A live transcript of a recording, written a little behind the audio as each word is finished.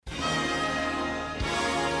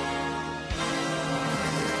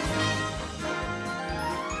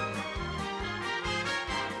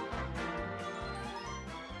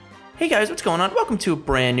Hey guys, what's going on? Welcome to a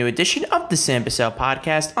brand new edition of the Sam Bussell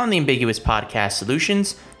Podcast on the Ambiguous Podcast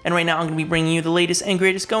Solutions. And right now I'm going to be bringing you the latest and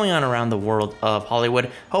greatest going on around the world of Hollywood.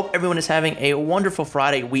 Hope everyone is having a wonderful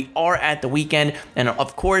Friday. We are at the weekend. And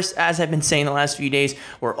of course, as I've been saying the last few days,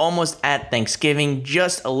 we're almost at Thanksgiving,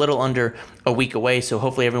 just a little under a week away. So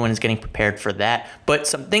hopefully everyone is getting prepared for that. But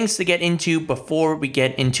some things to get into before we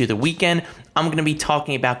get into the weekend. I'm going to be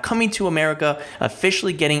talking about Coming to America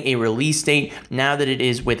officially getting a release date now that it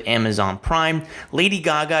is with Amazon Prime. Lady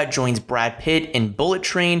Gaga joins Brad Pitt in Bullet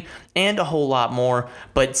Train, and a whole lot more.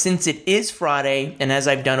 But since it is Friday, and as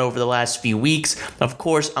I've done over the last few weeks, of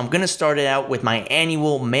course, I'm going to start it out with my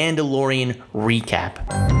annual Mandalorian recap.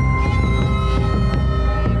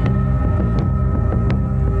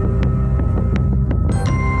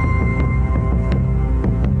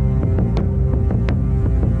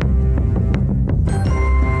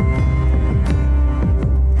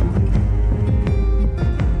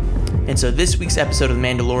 And so this week's episode of The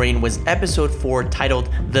Mandalorian was episode 4, titled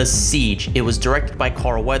The Siege. It was directed by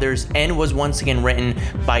Carl Weathers and was once again written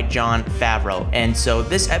by Jon Favreau. And so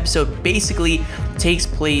this episode basically takes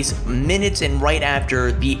place minutes and right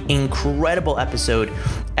after the incredible episode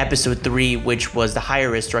 3, which was The High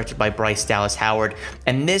Risk, directed by Bryce Dallas Howard.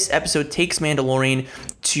 And this episode takes Mandalorian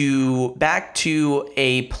back to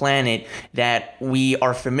a planet that we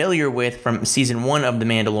are familiar with from season 1 of The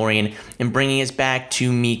Mandalorian, and bringing us back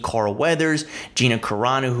to meet Carl Weathers, Gina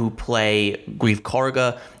Carano, who play Greef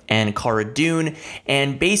Karga, and Cara Dune,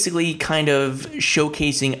 and basically kind of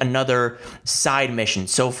showcasing another side mission.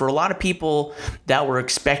 So for a lot of people that were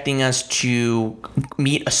expecting us to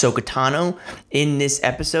meet Ahsoka Tano in this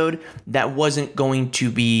episode, that wasn't going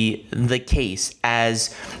to be the case,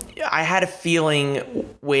 as I had a feeling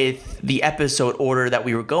with the episode order that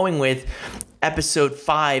we were going with. Episode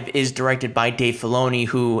 5 is directed by Dave Filoni,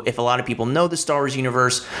 who, if a lot of people know the Star Wars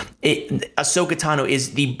universe, Ahsoka Tano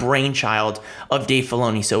is the brainchild of Dave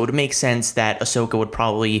Filoni, so it would make sense that Ahsoka would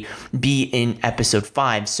probably be in episode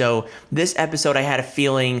 5. So this episode, I had a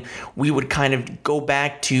feeling we would kind of go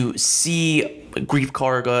back to see Greef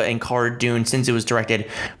Karga and Cara Dune, since it was directed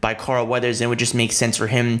by Carl Weathers, and it would just make sense for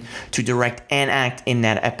him to direct and act in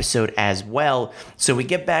that episode as well. So we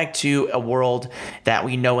get back to a world that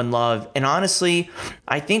we know and love, and honestly,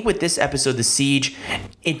 I think with this episode, The Siege,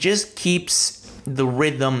 it just keeps the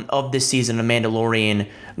rhythm of this season of Mandalorian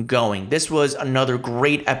going. This was another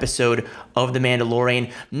great episode of The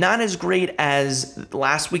Mandalorian. Not as great as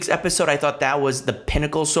last week's episode. I thought that was the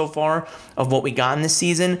pinnacle so far of what we got in this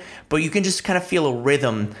season, but you can just kind of feel a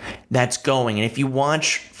rhythm that's going. And if you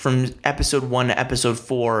watch from episode 1 to episode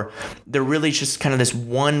 4, there really is just kind of this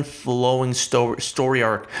one flowing story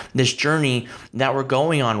arc, this journey that we're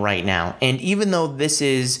going on right now. And even though this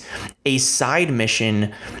is a side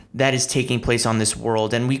mission that is taking place on this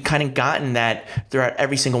world, and we've kind of gotten that throughout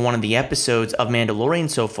every single one of the episodes of Mandalorian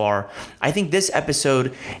so far, I think this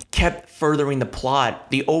episode kept furthering the plot,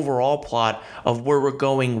 the overall plot of where we're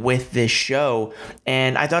going with this show.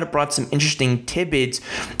 And I thought it brought some interesting tidbits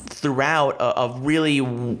throughout of really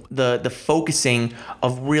the focusing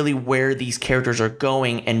of really where these characters are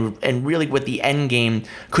going, and really what the end game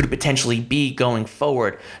could potentially be going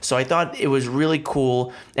forward. So I thought it was really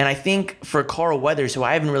cool. And I think for Carl Weathers, who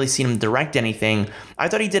I haven't really seen him direct anything, I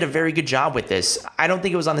thought he did a very good job with this. I don't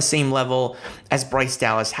think it was on the same level as Bryce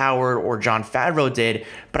Dallas Howard or Jon Favreau did,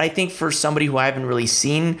 but I think for somebody who I haven't really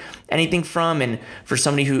seen anything from, and for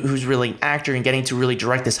somebody who's really an actor and getting to really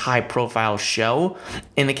direct this high profile show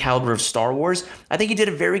in the caliber of Star Wars, I think he did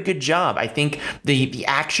a very good job. I think the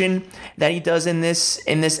action that he does in this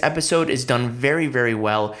episode is done very, very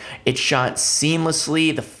well. It's shot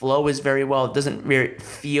seamlessly. The flow is very well. It doesn't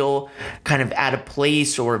feel kind of out of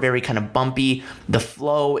place or very kind of bumpy. The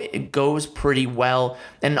flow, it goes pretty well.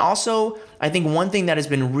 And also, I think one thing that has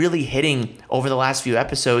been really hitting over the last few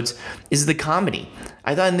episodes is the comedy.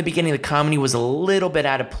 I thought in the beginning the comedy was a little bit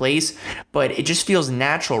out of place, but it just feels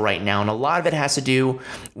natural right now. And a lot of it has to do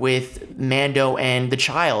with Mando and the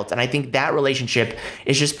child. And I think that relationship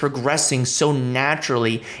is just progressing so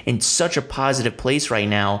naturally in such a positive place right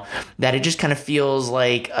now that it just kind of feels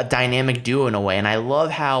like a dynamic duo in a way. And I love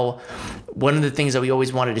how one of the things that we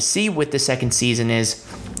always wanted to see with the second season is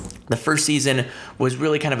the first season was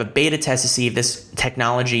really kind of a beta test to see if this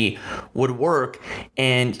technology would work.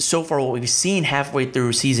 And so far what we've seen halfway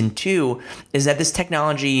through season 2 is that this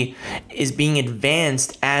technology is being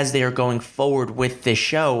advanced as they are going forward with this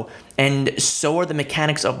show. and so are the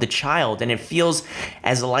mechanics of the child, and it feels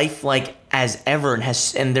as lifelike as ever,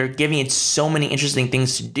 and they're giving it so many interesting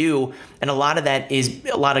things to do, and a lot of that is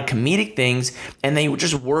a lot of comedic things, and they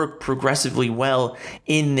just work progressively well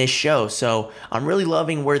in this show. So I'm really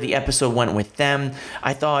loving where the episode went with them.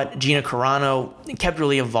 I thought Gina Carano kept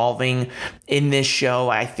really evolving in this show.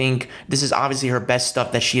 I think this is obviously her best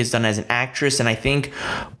stuff that she has done as an actress, and I think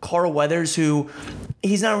Carl Weathers, who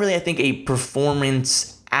he's not really, I think, a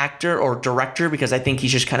performance actor or director, because I think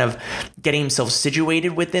he's just kind of getting himself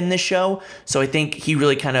situated within the show. So I think he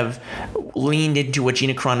really kind of leaned into what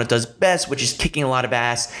Gina Carano does best, which is kicking a lot of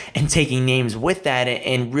ass and taking names with that,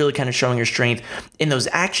 and really kind of showing her strength in those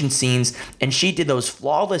action scenes. And she did those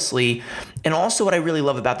flawlessly. And also what I really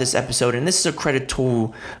love about this episode, and this is a credit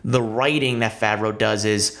to the writing that Favreau does,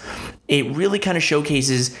 is it really kind of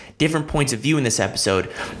showcases different points of view in this episode.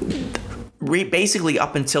 Basically,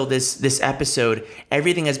 up until this episode,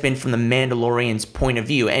 everything has been from the Mandalorian's point of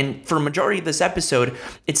view, and for a majority of this episode,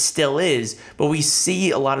 it still is. But we see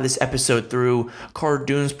a lot of this episode through Cara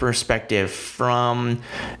Dune's perspective, from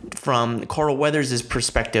Carl Weathers'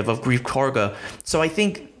 perspective of Greef Karga. So I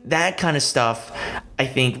think that kind of stuff, I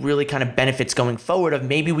think, really kind of benefits going forward, of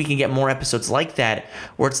maybe we can get more episodes like that,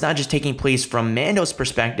 where it's not just taking place from Mando's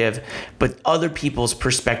perspective, but other people's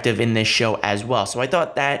perspective in this show as well. So I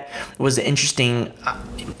thought that was an interesting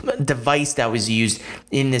device that was used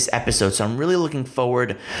in this episode. So I'm really looking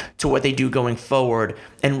forward to what they do going forward.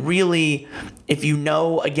 And really, if you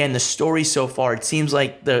know, again, the story so far, it seems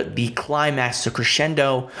like the climax, the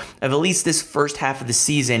crescendo of at least this first half of the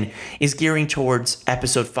season is gearing towards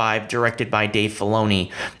episode 5, directed by Dave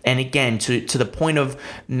Filoni. And again, to the point of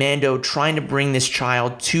Mando trying to bring this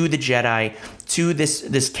child to the Jedi, to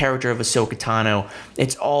this character of Ahsoka Tano,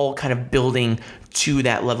 it's all kind of building to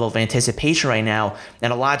that level of anticipation right now,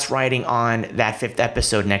 and a lot's riding on that 5th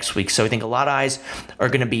episode next week. So I think a lot of eyes are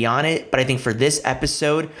going to be on it, but I think for this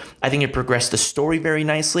episode, I think it progressed the story very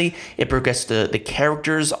nicely. It progressed the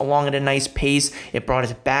characters along at a nice pace. It brought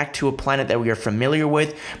us back to a planet that we are familiar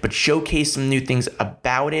with, but showcased some new things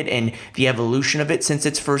about it and the evolution of it since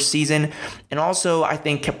its first season. And also, I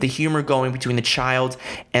think kept the humor going between the child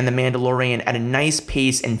and the Mandalorian at a nice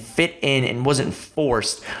pace and fit in and wasn't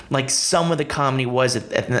forced like some of the comedy was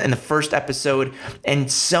in the first episode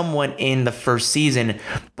and somewhat in the first season.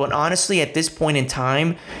 But honestly, at this point in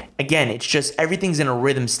time, again, it's just everything's in a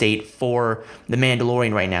rhythm state for the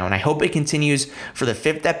Mandalorian right now, and I hope it continues for the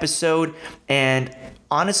 5th episode. And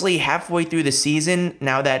honestly, halfway through the season,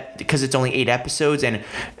 now that, because it's only 8 episodes, and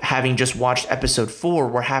having just watched episode 4,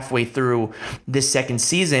 we're halfway through this second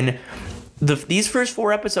season. These first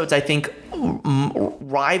 4 episodes, I think,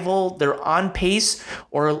 rival, they're on pace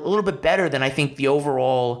or a little bit better than I think the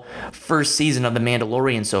overall first season of The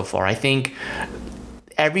Mandalorian so far. I think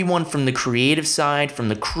everyone from the creative side, from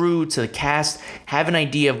the crew to the cast, have an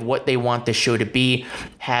idea of what they want the show to be,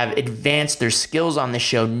 have advanced their skills on the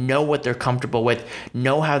show, know what they're comfortable with,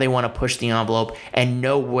 know how they want to push the envelope, and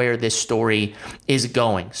know where this story is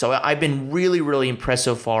going. So I've been really, really impressed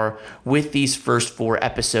so far with these first 4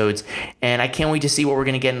 episodes, and I can't wait to see what we're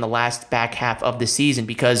going to get in the last back half of the season,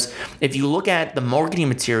 because if you look at the marketing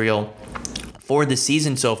material for the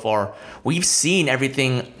season so far, we've seen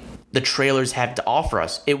everything the trailers have to offer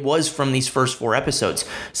us. It was from these first 4 episodes.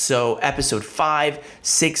 So episode 5,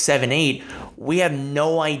 6, 7, 8, we have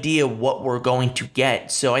no idea what we're going to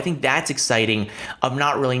get. So I think that's exciting, of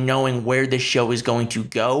not really knowing where this show is going to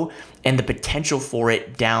go and the potential for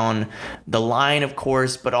it down the line, of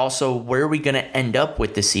course, but also where are we going to end up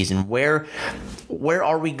with this season? Where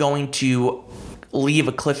are we going to leave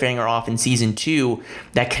a cliffhanger off in season 2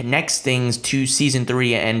 that connects things to season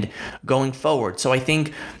 3 and going forward? So I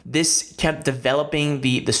think this kept developing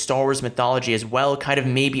the Star Wars mythology as well, kind of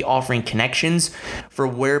maybe offering connections for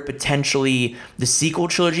where potentially the sequel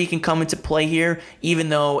trilogy can come into play here, even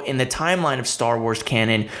though in the timeline of Star Wars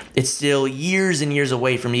canon, it's still years and years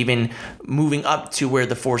away from even moving up to where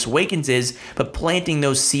The Force Awakens is, but planting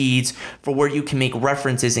those seeds for where you can make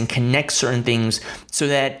references and connect certain things so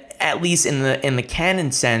that at least in the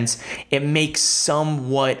canon sense, it makes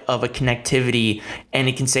somewhat of a connectivity, and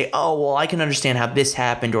it can say, oh, well, I can understand how this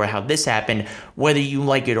happened or how this happened, whether you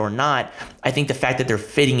like it or not. I think the fact that they're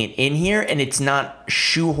fitting it in here and it's not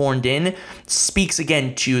shoehorned in speaks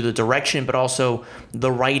again to the direction, but also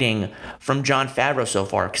the writing from Jon Favreau so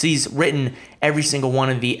far, because he's written every single one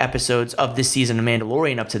of the episodes of this season of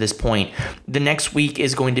Mandalorian up to this point. The next week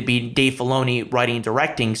is going to be Dave Filoni writing and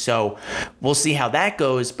directing, so we'll see how that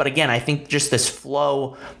goes. But again, I think just this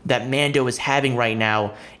flow that Mando is having right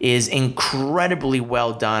now is incredibly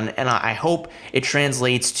well done, and I hope it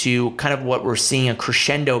translates to kind of what we're seeing a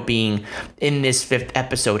crescendo being in this 5th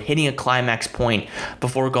episode, hitting a climax point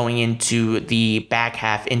before going into the back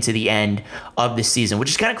half, into the end of the season,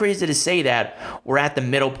 which is kind of crazy to say that we're at the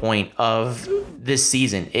middle point of this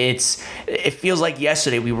season. It feels like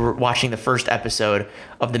yesterday we were watching the first episode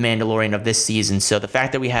of The Mandalorian of this season. So the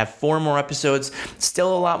fact that we have 4 more episodes,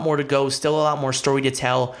 still a lot more to go, still a lot more story to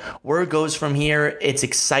tell. Where it goes from here, it's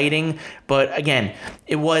exciting. But again,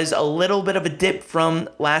 it was a little bit of a dip from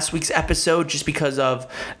last week's episode just because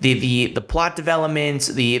of the plot developments,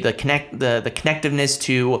 the connectiveness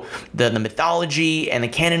to the mythology and the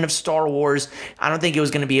canon of Star Wars. I don't think it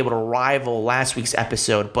was going to be able to rival last week's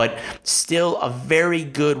episode, but still a very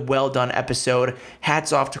good, well done episode.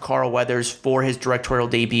 Hats off to Carl Weathers for his directorial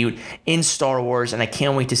debut in Star Wars, and I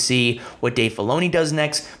can't wait to see what Dave Filoni does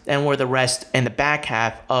next and where the rest and the back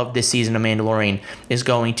half of this season of Mandalorian is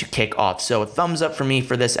going to kick off. So a thumbs up for me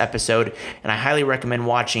for this episode, and I highly recommend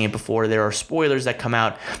watching it before there are spoilers that come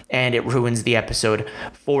out and it ruins the episode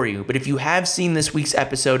for you. But if you have seen this week's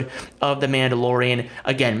episode of The Mandalorian,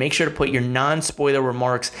 again, make sure to put your non-spoiler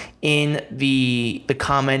remarks in the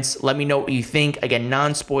comments. Let me know what you think. Again,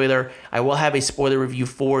 non-spoiler. I will have a spoiler review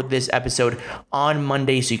for this episode on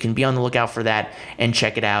Monday, so you can be on the lookout for that and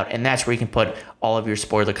check it out. And that's where you can put all of your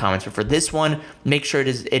spoiler comments. But for this one, make sure it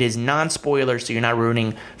is non-spoiler, so you're not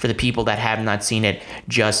ruining for the people that have not seen it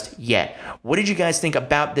just yet. What did you guys think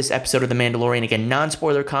about this episode of The Mandalorian? Again,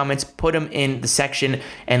 non-spoiler comments, put them in the section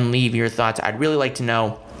and leave your thoughts. I'd really like to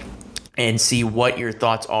know and see what your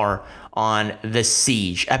thoughts are on The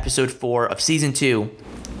Siege, episode 4 of season 2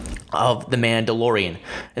 of The Mandalorian. And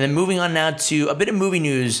then moving on now to a bit of movie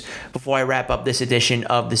news before I wrap up this edition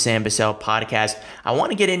of the Sam Bussell Podcast. I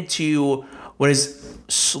want to get into what is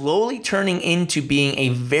slowly turning into being a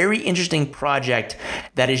very interesting project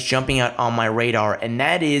that is jumping out on my radar, and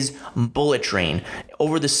that is Bullet Train.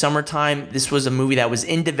 Over the summertime, this was a movie that was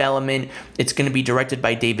in development. It's going to be directed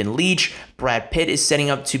by David Leitch. Brad Pitt is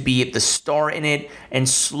setting up to be the star in it, and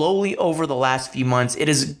slowly over the last few months, it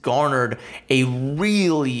has garnered a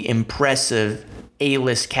really impressive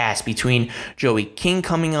A-list cast between Joey King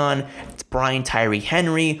coming on, Brian Tyree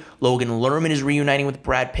Henry, Logan Lerman is reuniting with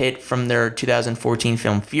Brad Pitt from their 2014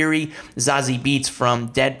 film Fury, Zazie Beetz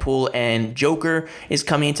from Deadpool and Joker is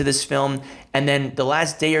coming into this film, and then the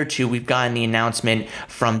last day or two we've gotten the announcement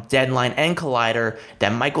from Deadline and Collider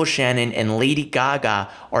that Michael Shannon and Lady Gaga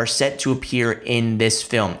are set to appear in this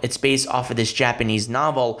film. It's based off of this Japanese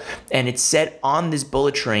novel, and it's set on this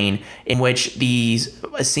bullet train in which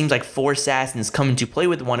it seems like 4 assassins come into play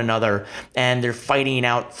with one another, and they're fighting it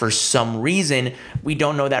out for some reason. We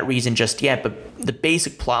don't know that reason just yet, but the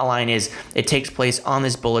basic plot line is it takes place on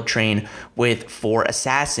this bullet train with 4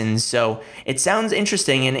 assassins. So it sounds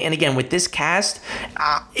interesting, and again, with this cast,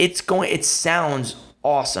 it sounds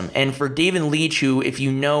awesome. And for David Leitch, who, if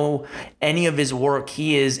you know any of his work,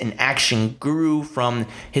 he is an action guru, from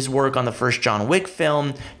his work on the first John Wick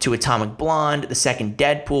film to Atomic Blonde, the second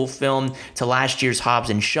Deadpool film, to last year's Hobbs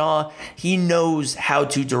and Shaw. He knows how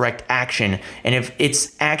to direct action, and if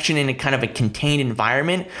it's action in a kind of a contained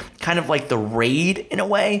environment, kind of like The Raid in a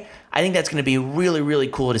way, I think that's going to be really, really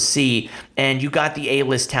cool to see, and you got the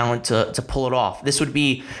A-list talent to pull it off. This would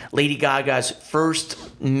be Lady Gaga's first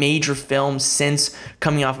major film since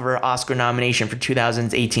coming off of her Oscar nomination for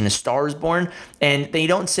 2018, A Star is Born, and they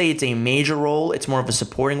don't say it's a major role, it's more of a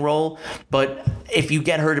supporting role, but if you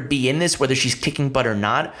get her to be in this, whether she's kicking butt or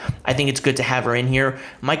not, I think it's good to have her in here.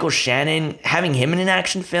 Michael Shannon, having him in an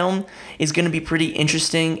action film is going to be pretty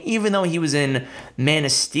interesting, even though he was in Man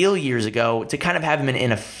of Steel years ago. To kind of have him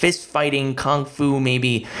in a fist-fighting, kung fu,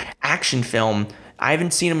 maybe action film, I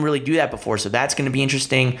haven't seen him really do that before, so that's going to be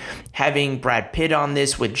interesting. Having Brad Pitt on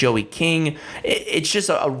this with Joey King, it's just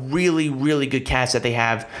a really, really good cast that they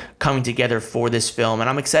have coming together for this film, and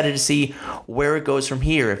I'm excited to see where it goes from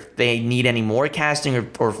here. If they need any more casting,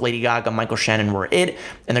 or if Lady Gaga, Michael Shannon were it,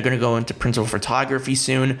 and they're going to go into principal photography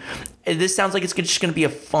soon. this sounds like it's just going to be a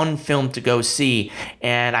fun film to go see,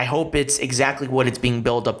 and I hope it's exactly what it's being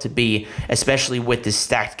built up to be, especially with this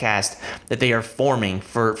stacked cast that they are forming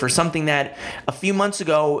for something that a few months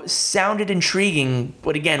ago sounded intriguing,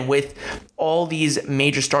 but again, with all these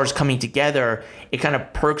major stars coming together, it kind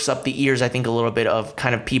of perks up the ears, I think, a little bit of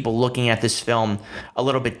kind of people looking at this film a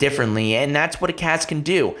little bit differently, and that's what a cast can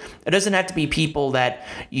do. It doesn't have to be people that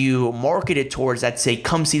you market it towards that say,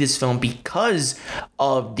 come see this film because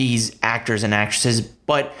of these actors and actresses,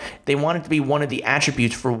 but they want it to be one of the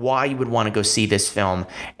attributes for why you would want to go see this film.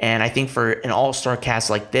 And I think for an all-star cast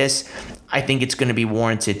like this, I think it's going to be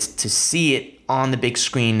warranted to see it on the big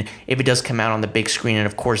screen if it does come out on the big screen. And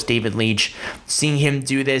of course, David Leitch, seeing him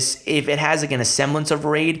do this, if it has again a semblance of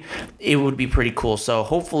Raid, it would be pretty cool. So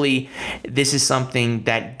hopefully this is something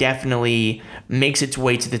that definitely makes its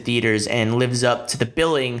way to the theaters and lives up to the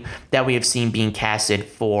billing that we have seen being casted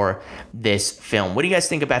for this film. What do you guys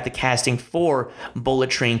think about the casting for Bullet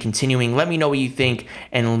Train continuing? Let me know what you think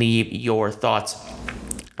and leave your thoughts.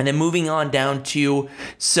 And then moving on down to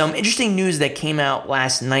some interesting news that came out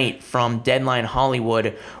last night from Deadline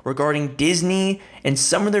Hollywood regarding Disney and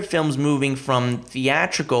some of their films moving from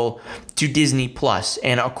theatrical to Disney Plus.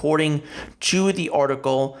 And according to the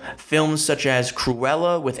article, films such as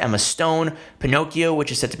Cruella with Emma Stone, Pinocchio,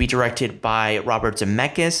 which is set to be directed by Robert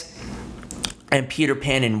Zemeckis, and Peter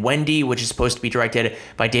Pan and Wendy, which is supposed to be directed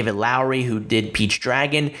by David Lowery, who did Peach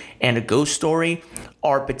Dragon and A Ghost Story,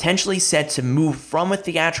 are potentially set to move from a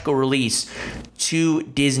theatrical release to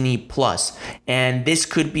Disney Plus. And this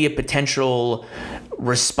could be a potential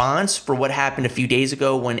response for what happened a few days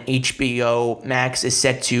ago when HBO Max is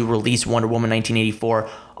set to release Wonder Woman 1984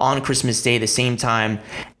 on Christmas Day, the same time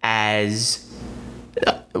as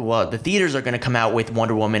the theaters are going to come out with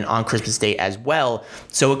Wonder Woman on Christmas Day as well.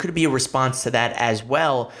 So it could be a response to that as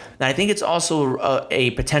well. And I think it's also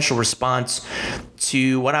a potential response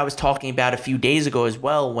to what I was talking about a few days ago as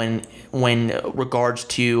well when regards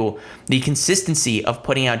to the consistency of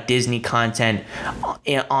putting out Disney content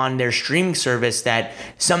on their streaming service, that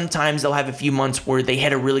sometimes they'll have a few months where they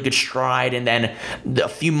hit a really good stride, and then a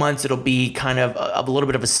few months it'll be kind of a little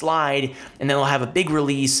bit of a slide, and then they'll have a big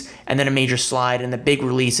release and then a major slide and the big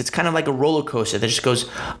release. It's kind of like a roller coaster that just goes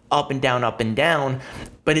up and down, up and down.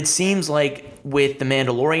 But it seems like with The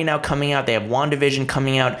Mandalorian now coming out, they have WandaVision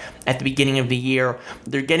coming out at the beginning of the year,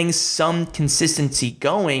 they're getting some consistency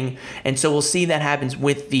going, and so we'll see that happens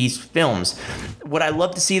with these films. Would I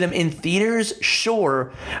love to see them in theaters?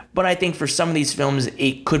 Sure, but I think for some of these films,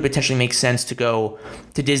 it could potentially make sense to go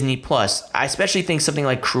to Disney Plus. I especially think something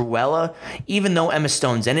like Cruella, even though Emma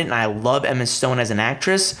Stone's in it, and I love Emma Stone as an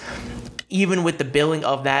actress, even with the billing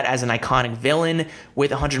of that as an iconic villain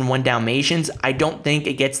with 101 Dalmatians, I don't think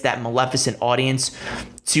it gets that Maleficent audience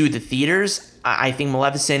to the theaters. I think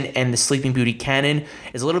Maleficent and the Sleeping Beauty canon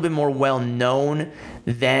is a little bit more well known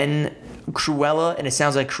than Cruella, and it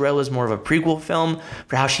sounds like Cruella is more of a prequel film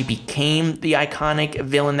for how she became the iconic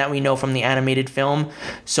villain that we know from the animated film.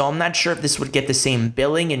 So I'm not sure if this would get the same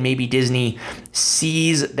billing, and maybe Disney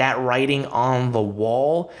sees that writing on the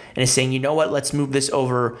wall and is saying, you know what, let's move this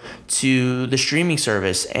over to the streaming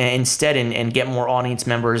service instead and get more audience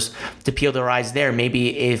members to peel their eyes there.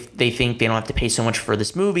 Maybe if they think they don't have to pay so much for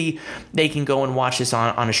this movie, they can go and watch this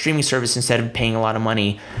on a streaming service instead of paying a lot of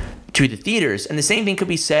money to the theaters. And the same thing could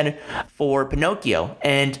be said for Pinocchio.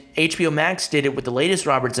 And HBO Max did it with the latest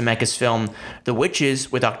Robert Zemeckis film, The Witches,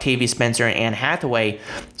 with Octavia Spencer and Anne Hathaway.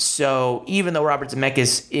 So even though Robert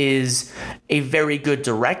Zemeckis is a very good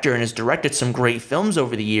director and has directed some great films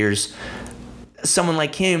over the years, someone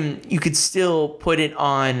like him, you could still put it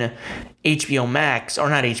on HBO Max, or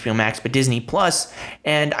not HBO Max, but Disney Plus,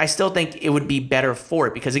 and I still think it would be better for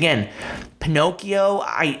it because, again, Pinocchio,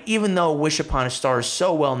 even though Wish Upon a Star is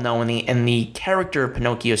so well known and the character of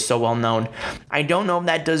Pinocchio is so well known, I don't know if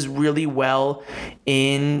that does really well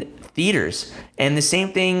in theaters. And the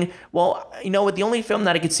same thing, well, you know what, the only film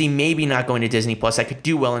that I could see maybe not going to Disney Plus that could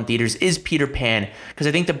do well in theaters is Peter Pan, because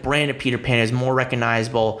I think the brand of Peter Pan is more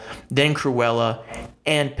recognizable than Cruella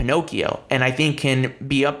and Pinocchio, and I think can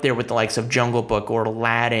be up there with the likes of Jungle Book or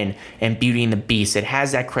Aladdin and Beauty and the Beast. It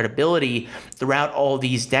has that credibility throughout all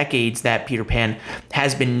these decades that Peter Pan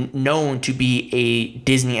has been known to be a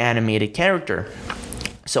Disney animated character.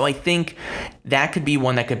 So I think that could be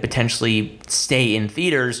one that could potentially stay in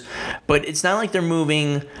theaters, but it's not like they're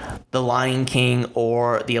moving The Lion King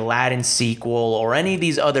or the Aladdin sequel or any of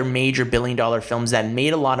these other major billion-dollar films that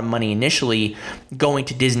made a lot of money initially going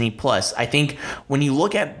to Disney+. I think when you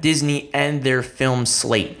look at Disney and their film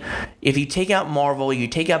slate, if you take out Marvel, you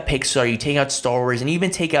take out Pixar, you take out Star Wars, and even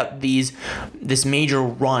take out this major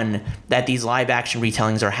run that these live-action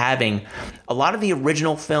retellings are having, a lot of the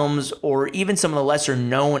original films or even some of the lesser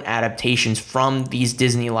known adaptations from these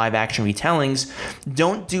Disney live action retellings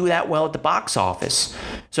don't do that well at the box office.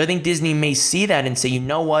 So I think Disney may see that and say, you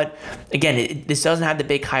know what, again, this doesn't have the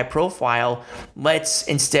big high profile. Let's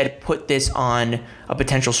instead put this on a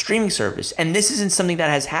potential streaming service. And this isn't something that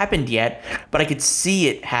has happened yet, but I could see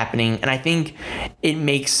it happening, and I think it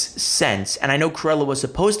makes sense. And I know Cruella was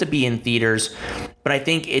supposed to be in theaters, but I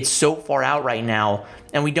think it's so far out right now,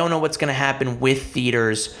 and we don't know what's going to happen with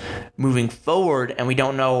theaters moving forward, and we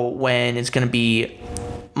don't know when it's going to be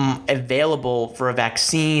available for a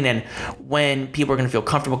vaccine and when people are going to feel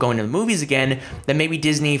comfortable going to the movies again, then maybe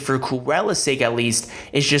Disney, for Cruella's sake at least,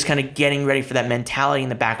 is just kind of getting ready for that mentality in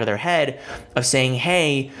the back of their head of saying,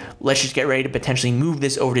 hey, let's just get ready to potentially move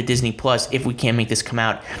this over to Disney Plus if we can't make this come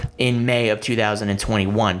out in May of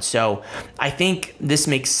 2021. So I think this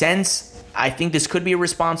makes sense. I think this could be a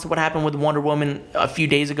response to what happened with Wonder Woman a few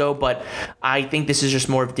days ago, but I think this is just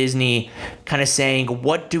more of Disney kind of saying,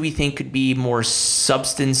 what do we think could be more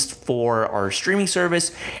substance for our streaming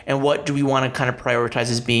service, and what do we want to kind of prioritize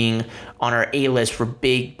as being on our A-list for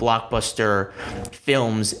big blockbuster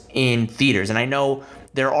films in theaters. And I know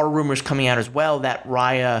there are rumors coming out as well that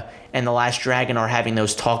Raya and The Last Dragon are having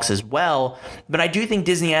those talks as well. But I do think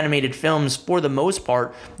Disney animated films, for the most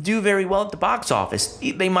part, do very well at the box office.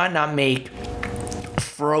 They might not make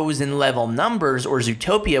Frozen level numbers or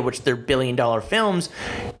Zootopia, which they're billion-dollar films,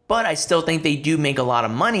 but I still think they do make a lot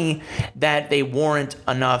of money that they warrant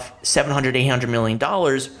enough $700, $800 million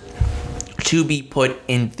to be put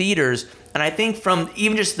in theaters. And I think from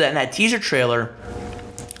even just that teaser trailer,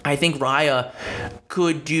 I think Raya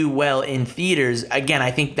could do well in theaters. Again, I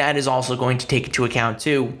think that is also going to take into account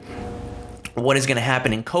too what is going to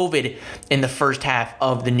happen in COVID in the first half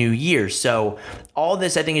of the new year. So all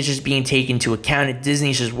this, I think, is just being taken into account.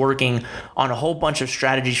 Disney's just working on a whole bunch of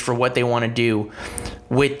strategies for what they want to do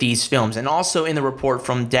with these films. And also in the report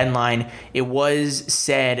from Deadline, it was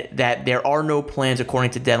said that there are no plans,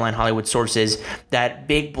 according to Deadline Hollywood sources, that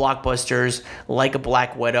big blockbusters like a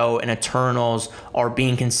Black Widow and Eternals are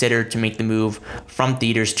being considered to make the move from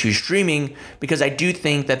theaters to streaming, because I do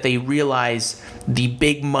think that they realize the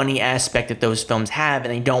big money aspect that those films have,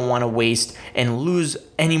 and they don't want to waste and lose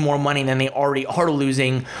any more money than they already are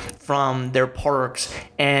losing from their parks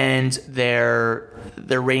and their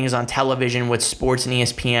ratings on television with sports and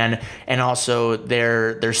ESPN, and also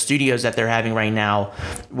their studios that they're having right now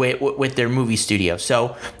with their movie studio.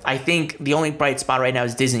 So I think the only bright spot right now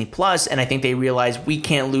is Disney Plus, and I think they realize we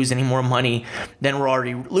can't lose any more money than we're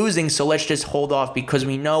already losing, so let's just hold off, because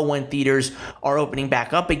we know when theaters are opening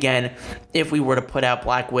back up again, if we were to put out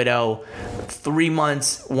Black Widow 3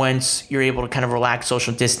 months once you're able to kind of relax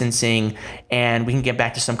social distancing and we can get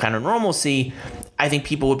back to some kind of normalcy, I think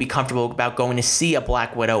people would be comfortable about going to see a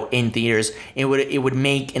Black Widow in theaters. It would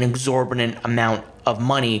make an exorbitant amount of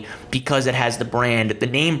money because it has the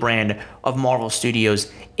name brand of Marvel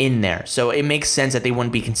Studios in there. So it makes sense that they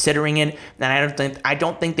wouldn't be considering it, and I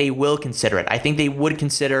don't think they will consider it. I think they would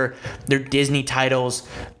consider their Disney titles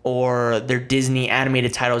or their Disney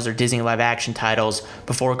animated titles or Disney live action titles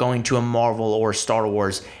before going to a Marvel or Star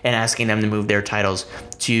Wars and asking them to move their titles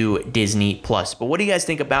to Disney Plus. But what do you guys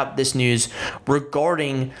think about this news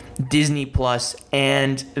regarding Disney Plus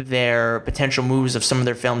and their potential moves of some of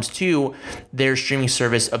their films to their streaming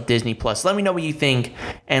service of Disney Plus? Let me know what you think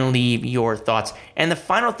and leave your thoughts. And the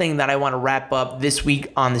final thing that I want to wrap up this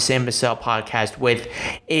week on the Sam Bussell Podcast with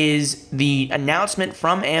is the announcement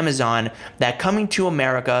from Amazon that Coming to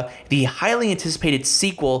America, the highly anticipated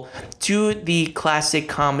sequel to the classic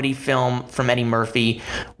comedy film from Eddie Murphy,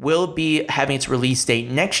 will be having its release date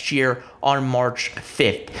next year on March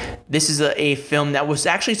 5th. This is a film that was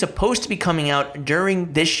actually supposed to be coming out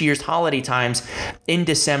during this year's holiday times in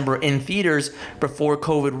December in theaters before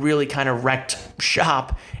COVID really kind of wrecked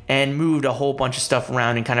shop and moved a whole bunch of stuff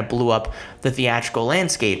around and kind of blew up the theatrical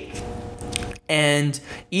landscape. And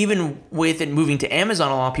even with it moving to Amazon,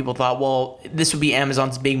 a lot of people thought, well, this would be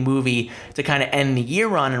Amazon's big movie to kind of end the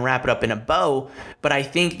year on and wrap it up in a bow. But I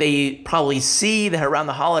think they probably see that around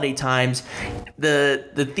the holiday times,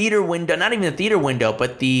 the theater window, not even the theater window,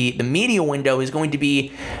 but the media window is going to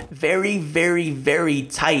be very, very, very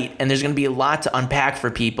tight. And there's going to be a lot to unpack for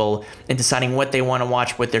people in deciding what they want to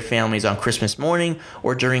watch with their families on Christmas morning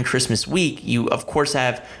or during Christmas week. You, of course,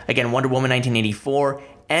 have, again, Wonder Woman 1984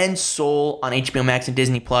 and Soul on HBO Max and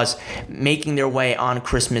Disney Plus making their way on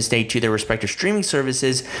Christmas Day to their respective streaming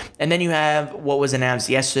services. And then you have what was announced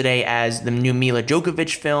yesterday as the new Mila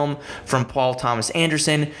Djokovic film from Paul Thomas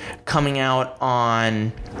Anderson coming out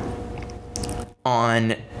on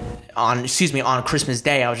Christmas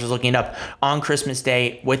Day. I was just looking it up on Christmas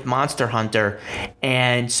Day with Monster Hunter.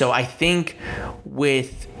 And so I think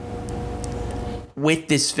with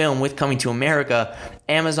this film, with Coming to America,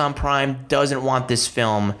 Amazon Prime doesn't want this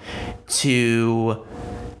film to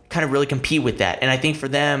kind of really compete with that. And I think for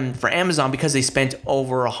Amazon, because they spent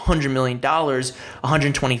over $100 million,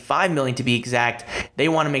 $125 million to be exact, they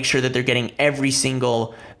want to make sure that they're getting every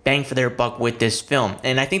single bang for their buck with this film.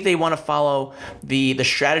 And I think they want to follow the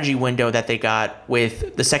strategy window that they got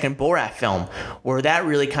with the second Borat film, where that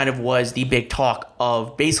really kind of was the big talk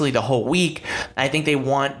of basically the whole week. I think they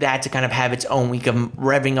want that to kind of have its own week of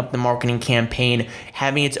revving up the marketing campaign,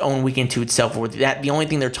 having its own week into itself, where that the only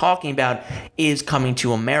thing they're talking about is Coming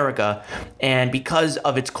to America. And because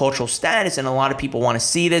of its cultural status, and a lot of people want to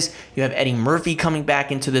see this, you have Eddie Murphy coming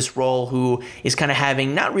back into this role, who is kind of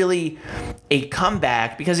having not really a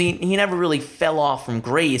comeback, because he never really fell off from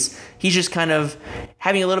grace. He's just kind of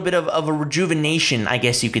having a little bit of a rejuvenation, I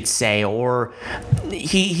guess you could say, or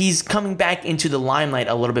he's coming back into the limelight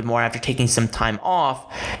a little bit more after taking some time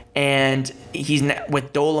off. And he's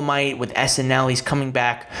with Dolomite, with SNL, he's coming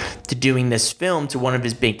back to doing this film, to one of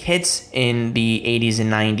his big hits in the 80s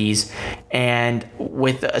and 90s. And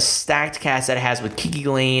with a stacked cast that it has with Kiki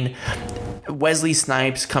Lane, Wesley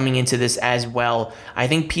Snipes coming into this as well, I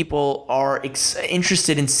think people are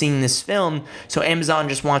interested in seeing this film. So Amazon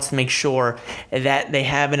just wants to make sure that they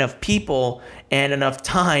have enough people and enough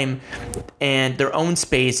time and their own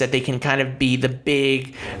space that they can kind of be the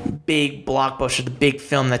big blockbuster, the big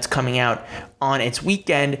film that's coming out on its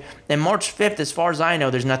weekend. And March 5th, as far as I know,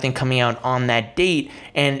 there's nothing coming out on that date.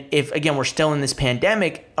 And if, again, we're still in this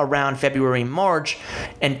pandemic around February, March,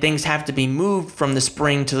 and things have to be moved from the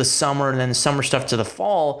spring to the summer and then the summer stuff to the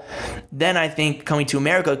fall, then I think Coming to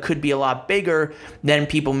America could be a lot bigger than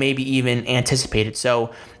people maybe even anticipated.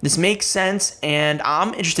 So this makes sense, and I'm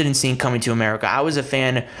interested in seeing Coming to America. I was a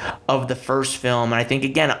fan of the first film, and I think,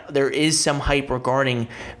 again, there is some hype regarding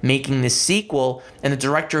making this sequel, and the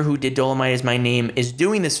director who did Dolomite Is My Name is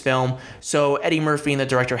doing this film. So Eddie Murphy and the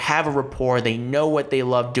director have a rapport. They know what they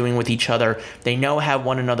love doing with each other. They know how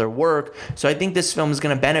one another work. So I think this film is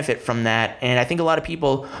going to benefit from that, and I think a lot of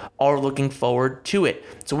people are looking forward to it.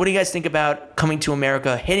 So what do you guys think about Coming to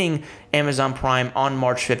America hitting Amazon Prime on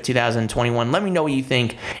March 5th, 2021? Let me know what you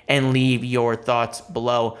think and leave your thoughts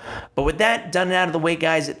below. But with that done and out of the way,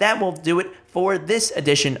 guys, that will do it for this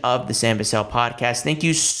edition of the Sam Bussell Podcast. Thank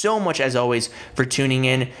you so much, as always, for tuning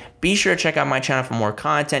in. Be sure to check out my channel for more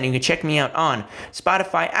content. You can check me out on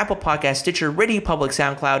Spotify, Apple Podcasts, Stitcher, Radio Public,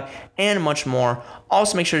 SoundCloud, and much more.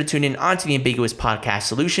 Also, make sure to tune in onto the Ambiguous Podcast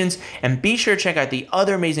Solutions, and be sure to check out the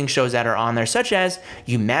other amazing shows that are on there, such as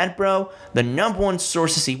You Mad Bro, the #1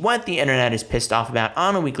 source to see what the internet is pissed off about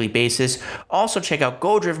on a weekly basis. Also, check out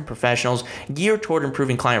Goal-Driven Professionals, geared toward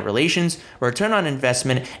improving client relations, return on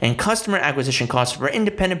investment, and customer acquisition costs for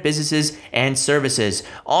independent businesses and services.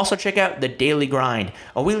 Also, check out The Daily Grind,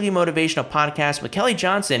 a weekly motivational podcast with Kelly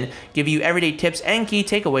Johnson, give you everyday tips and key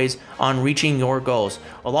takeaways on reaching your goals.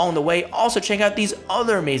 Along the way, also check out these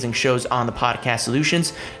other amazing shows on the Podcast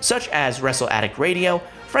Solutions, such as Wrestle Addict Radio,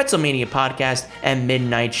 Fretzelmania Podcast, and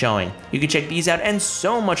Midnight Showing. You can check these out and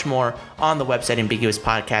so much more on the website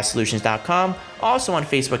ambiguouspodcastsolutions.com, also on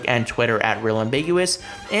Facebook and Twitter at Real Ambiguous.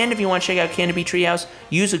 And if you want to check out Canopy Treehouse,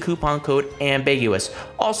 use the coupon code AMBIGUOUS.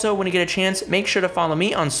 Also, when you get a chance, make sure to follow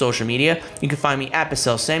me on social media. You can find me at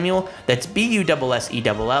Bussell Samuel, that's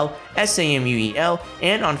BUSSELL SAMUEL,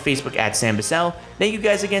 and on Facebook at Sam Bussell. Thank you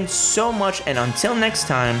guys again so much, and until next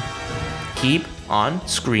time, keep on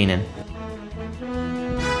screening.